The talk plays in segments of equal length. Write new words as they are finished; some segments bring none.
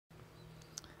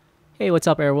Hey, what's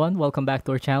up everyone? Welcome back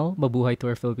to our channel, Mabuhay to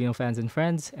our Filipino fans and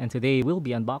friends. And today we'll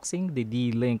be unboxing the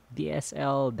D-Link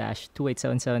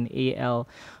DSL-2877AL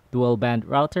dual band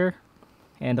router.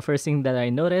 And the first thing that I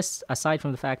noticed, aside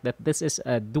from the fact that this is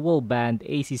a dual band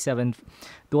AC7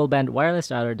 dual band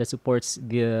wireless router that supports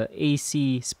the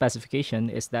AC specification,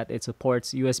 is that it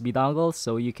supports USB dongles,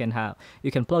 so you can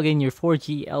plug in your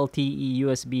 4G LTE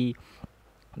USB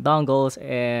dongles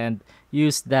and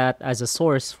use that as a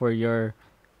source for your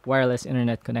wireless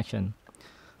internet connection.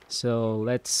 So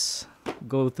let's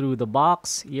go through the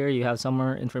box. Here you have some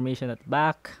more information at the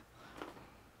back.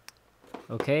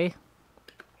 Okay,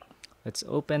 let's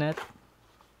open it.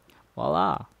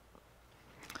 Voila!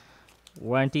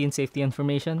 Warranty and safety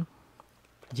information,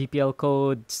 GPL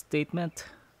code statement,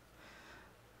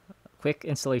 quick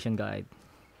installation guide.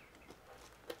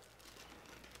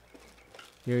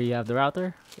 Here you have the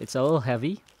router. It's a little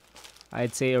heavy.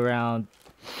 I'd say around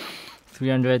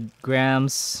 300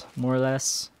 grams, more or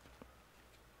less.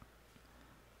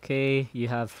 Okay, you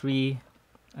have 3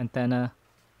 antenna,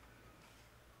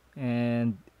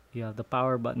 and you have the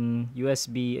power button,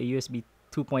 USB, a USB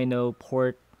 2.0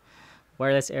 port,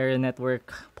 wireless area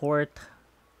network port,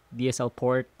 DSL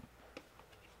port.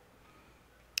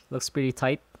 Looks pretty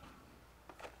tight.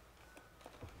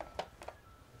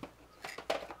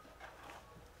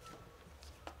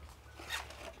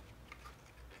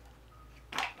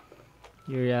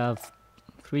 Here you have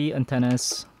 3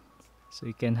 antennas, so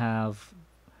you can have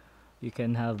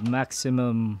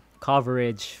maximum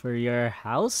coverage for your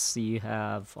house. You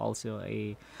have also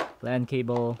a LAN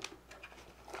cable.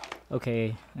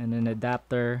 Okay, and an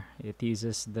adapter. It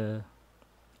uses the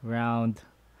round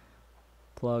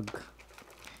plug.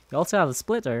 You also have a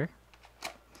splitter,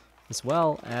 as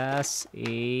well as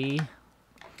a,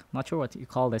 not sure what you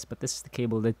call this, but this is the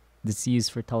cable that's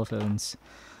used for telephones.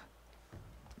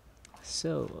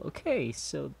 So okay,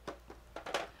 so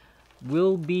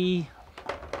we'll be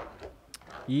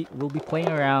playing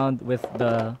around with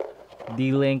the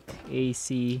D-Link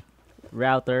AC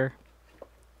router,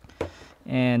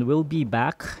 and we'll be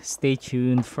back. Stay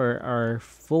tuned for our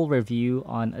full review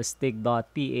on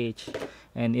ASTIG.PH,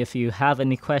 and if you have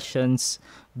any questions,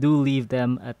 do leave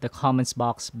them at the comments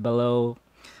box below.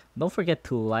 Don't forget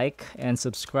to like and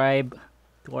subscribe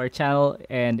to our channel,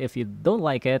 and if you don't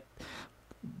like it,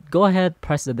 go ahead,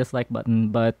 press the dislike button,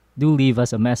 but do leave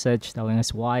us a message telling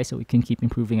us why, so we can keep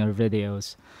improving our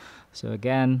videos. So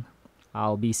again,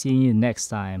 I'll be seeing you next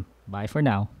time. Bye for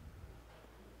now.